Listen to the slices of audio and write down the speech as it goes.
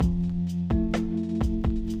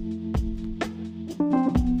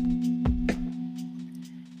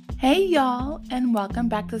Hey y'all, and welcome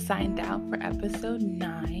back to Signed Out for episode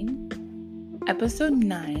 9. Episode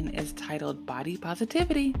 9 is titled Body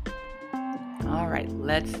Positivity. All right,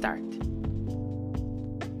 let's start.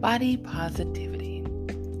 Body positivity.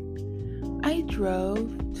 I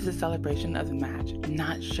drove to the celebration of the match,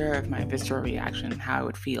 not sure of my visceral reaction and how I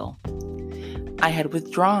would feel. I had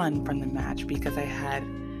withdrawn from the match because I had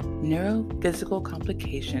neurophysical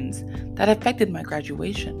complications that affected my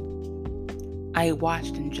graduation. I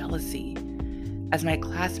watched in jealousy as my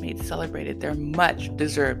classmates celebrated their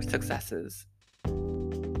much-deserved successes.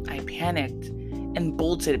 I panicked and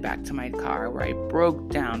bolted back to my car where I broke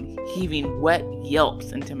down, heaving wet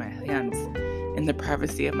yelps into my hands in the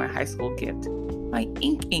privacy of my high school gift, my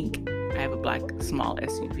Ink. I have a black small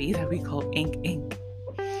SUV that we call Ink.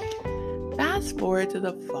 Fast forward to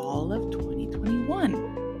the fall of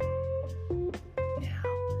 2021. Now,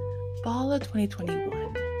 fall of 2021.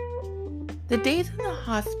 The days in the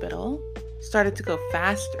hospital started to go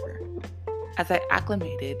faster as I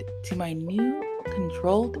acclimated to my new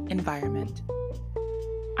controlled environment.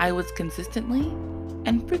 I was consistently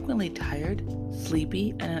and frequently tired,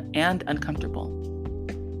 sleepy, and uncomfortable.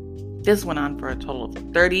 This went on for a total of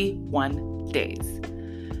 31 days.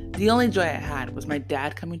 The only joy I had was my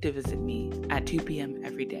dad coming to visit me at 2 p.m.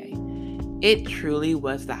 every day. It truly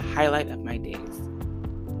was the highlight of my days.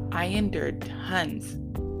 I endured tons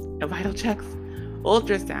of vital checks,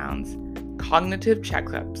 ultrasounds, cognitive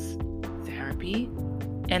checkups, therapy,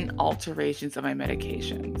 and alterations of my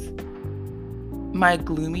medications. My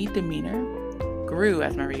gloomy demeanor grew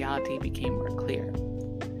as my reality became more clear.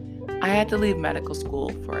 I had to leave medical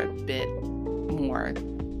school for a bit more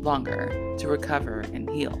longer to recover and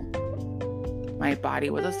heal. My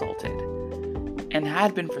body was assaulted and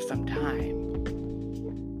had been for some time.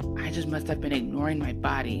 I just must have been ignoring my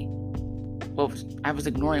body. I was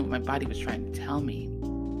ignoring what my body was trying to tell me.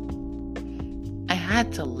 I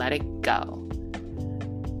had to let it go.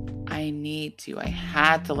 I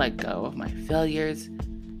had to let go of my failures,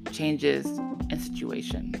 changes, and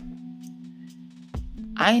situation.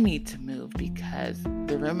 I need to move because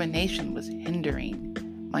the rumination was hindering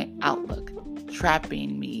my outlook,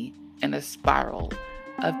 trapping me in a spiral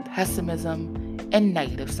of pessimism and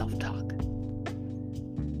negative self-talk.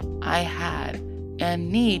 I had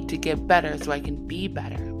and need to get better so I can be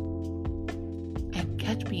better. I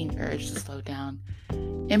kept being urged to slow down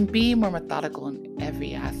and be more methodical in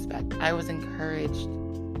every aspect. I was encouraged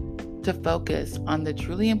to focus on the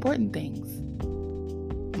truly important things,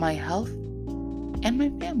 my health and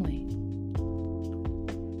my family.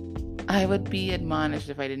 I would be admonished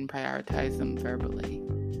if I didn't prioritize them verbally.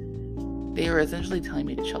 They were essentially telling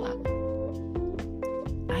me to chill out.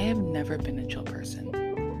 I have never been a chill person.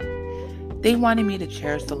 They wanted me to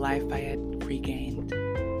cherish the life I had regained.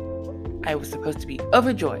 I was supposed to be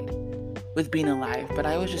overjoyed with being alive, but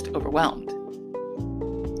I was just overwhelmed.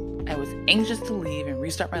 I was anxious to leave and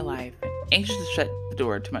restart my life, and anxious to shut the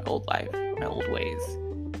door to my old life, my old ways.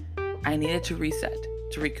 I needed to reset,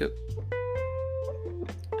 to recoup.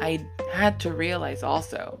 I had to realize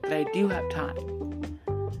also that I do have time.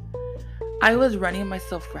 I was running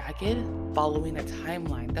myself ragged, following a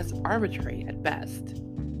timeline that's arbitrary at best.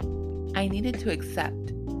 I needed to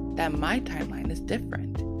accept that my timeline is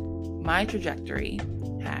different. My trajectory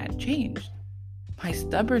had changed. My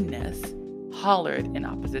stubbornness hollered in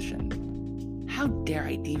opposition. How dare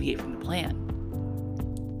I deviate from the plan?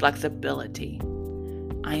 Flexibility.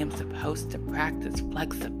 I am supposed to practice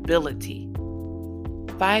flexibility.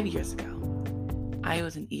 5 years ago, I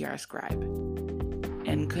was an ER scribe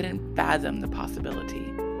and couldn't fathom the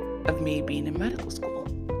possibility of me being in medical school.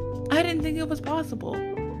 I didn't think it was possible.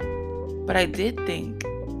 But I did think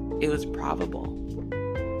it was probable.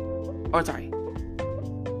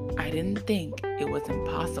 I didn't think it was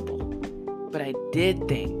impossible, but I did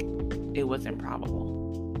think it was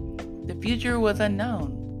improbable. The future was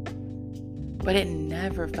unknown, but it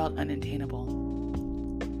never felt unattainable.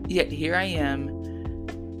 Yet here I am,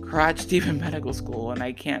 crotch deep in medical school, and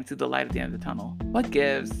I can't see the light at the end of the tunnel. What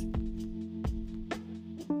gives?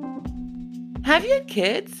 Have you had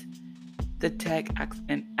kids? The tech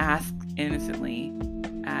asked innocently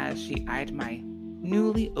as she eyed my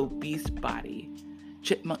newly obese body,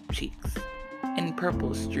 chipmunk cheeks, and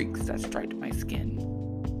purple streaks that striped my skin.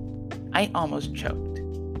 I almost choked.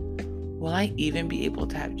 Will I even be able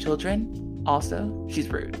to have children? Also, she's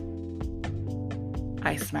rude.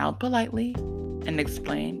 I smiled politely and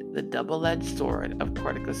explained the double-edged sword of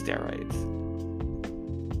corticosteroids.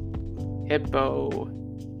 Hippo.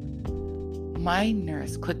 My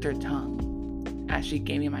nurse clicked her tongue as she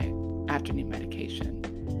gave me my afternoon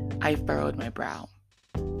medication. I furrowed my brow.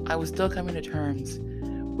 I was still coming to terms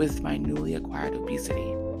with my newly acquired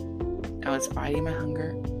obesity. I was fighting my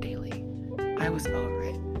hunger daily. I was over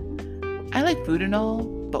it. I like food and all,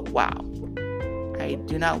 but wow, I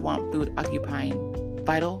do not want food occupying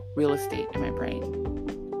vital real estate in my brain.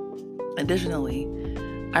 Additionally,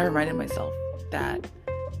 I reminded myself that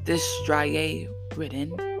this striae-ridden,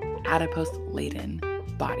 adipose-laden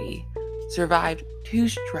body survived 2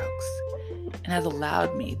 strokes and has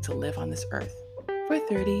allowed me to live on this earth for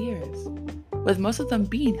 30 years, with most of them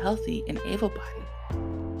being healthy and able-bodied.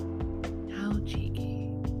 How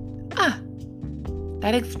cheeky.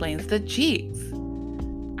 That explains the cheeks.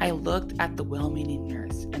 I looked at the well-meaning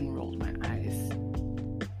nurse and rolled my eyes.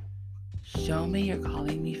 Show me you're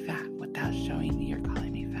calling me fat without showing me you're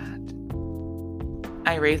calling me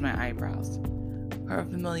fat. I raised my eyebrows. Her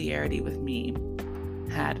familiarity with me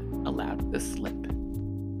had allowed this slip.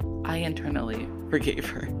 I internally forgave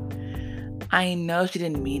her. I know she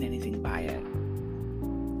didn't mean anything by it.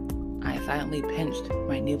 I silently pinched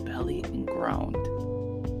my new belly and groaned.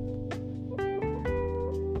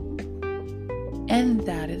 And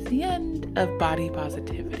that is the end of body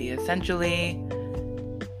positivity. Essentially,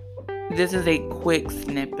 this is a quick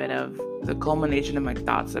snippet of the culmination of my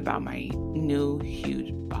thoughts about my new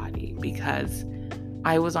huge body, because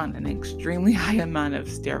I was on an extremely high amount of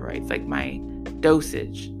steroids. Like my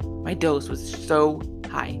dose was so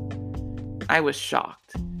high. I was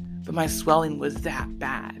shocked, but my swelling was that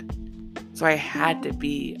bad. So I had to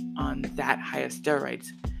be on that high of steroids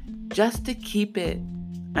just to keep it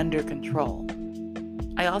under control.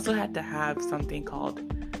 I also had to have something called,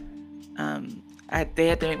 they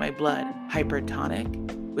had to make my blood hypertonic,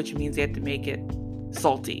 which means they had to make it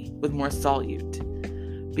salty with more solute.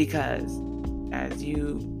 Because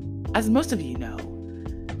as most of you know,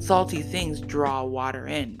 salty things draw water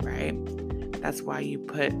in, right? That's why you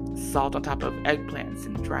put salt on top of eggplants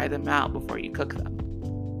and dry them out before you cook them.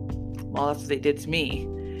 Well, that's what they did to me.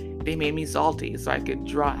 They made me salty so I could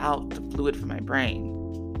draw out the fluid from my brain.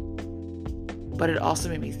 But it also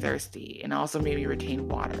made me thirsty and also made me retain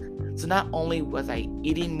water. So not only was I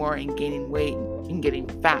eating more and gaining weight and getting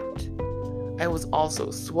fat, I was also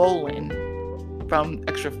swollen from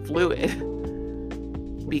extra fluid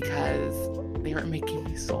because they were making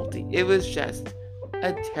me salty. It was just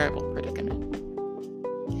a terrible predicament.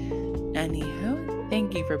 Anywho,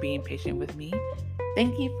 thank you for being patient with me.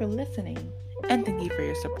 Thank you for listening. And thank you for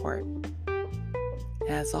your support.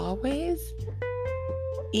 As always,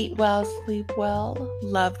 eat well, sleep well,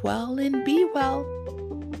 love well, and be well.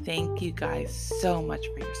 Thank you guys so much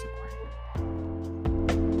for your support.